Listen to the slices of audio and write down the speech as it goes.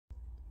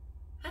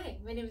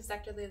my name is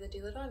Dr. Leila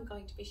Doolittle. I'm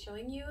going to be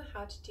showing you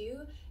how to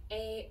do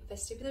a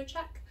vestibular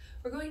check.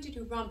 We're going to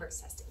do Romberg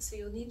testing, so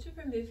you'll need to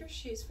remove your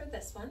shoes for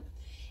this one.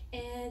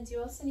 And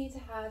you also need to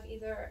have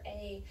either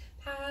a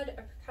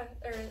pad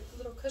or a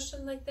little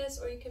cushion like this,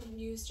 or you can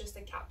use just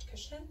a couch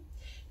cushion.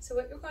 So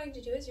what you're going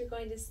to do is you're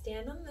going to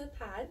stand on the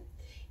pad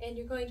and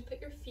you're going to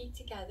put your feet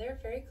together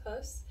very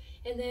close.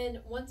 And then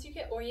once you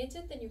get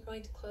oriented, then you're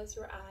going to close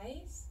your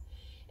eyes.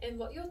 And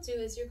what you'll do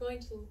is you're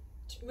going to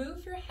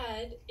move your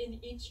head in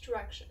each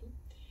direction.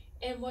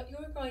 And what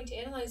you're going to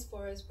analyze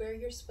for is where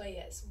your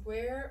sway is,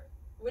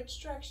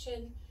 which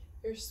direction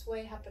your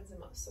sway happens the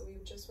most. So we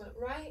just went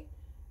right,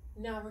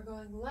 now we're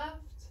going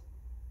left,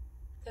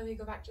 then we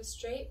go back to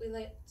straight. We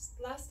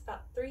last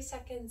about 3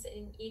 seconds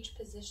in each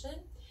position.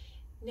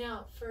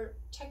 Now for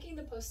checking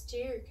the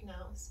posterior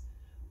canals,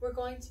 we're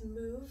going to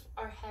move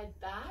our head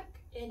back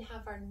and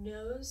have our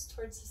nose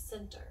towards the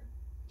center.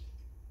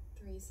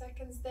 3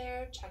 seconds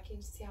there, checking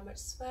to see how much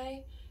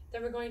sway.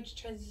 Then we're going to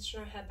transition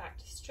our head back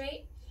to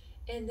straight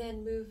and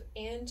then move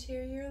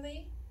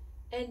anteriorly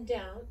and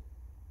down,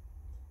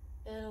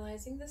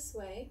 analyzing the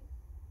sway.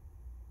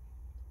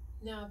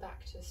 Now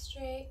back to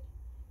straight.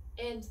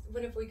 And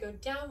whenever we go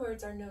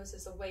downwards, our nose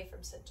is away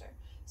from center.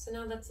 So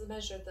now let's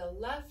measure the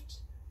left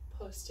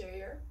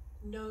posterior.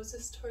 Nose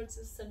is towards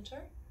the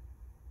center.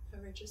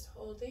 And we're just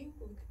holding,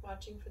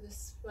 watching for the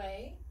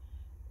sway.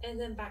 And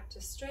then back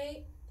to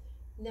straight.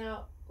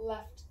 Now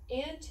left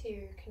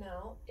anterior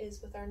canal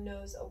is with our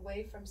nose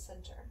away from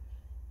center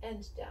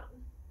and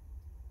down.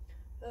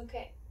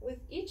 Okay, with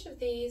each of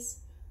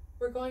these,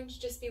 we're going to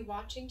just be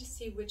watching to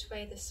see which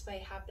way the sway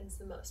happens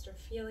the most, or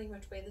feeling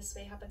which way the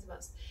sway happens the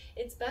most.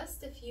 It's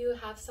best if you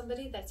have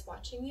somebody that's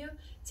watching you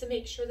to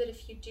make sure that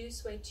if you do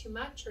sway too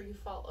much or you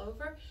fall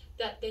over,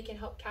 that they can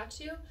help catch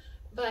you.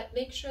 But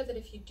make sure that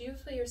if you do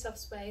feel yourself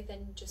sway,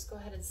 then just go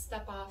ahead and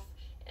step off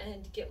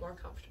and get more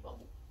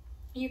comfortable.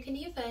 You can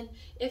even,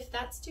 if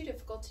that's too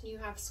difficult and you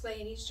have sway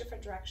in each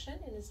different direction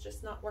and it's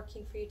just not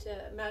working for you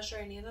to measure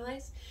and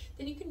analyze,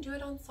 then you can do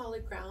it on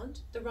solid ground.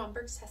 The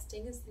Romberg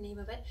testing is the name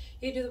of it.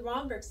 You can do the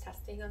Romberg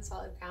testing on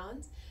solid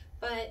ground,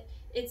 but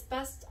it's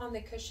best on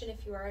the cushion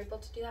if you are able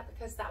to do that,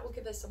 because that will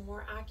give us a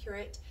more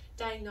accurate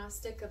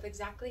diagnostic of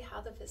exactly how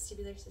the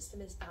vestibular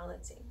system is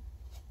balancing.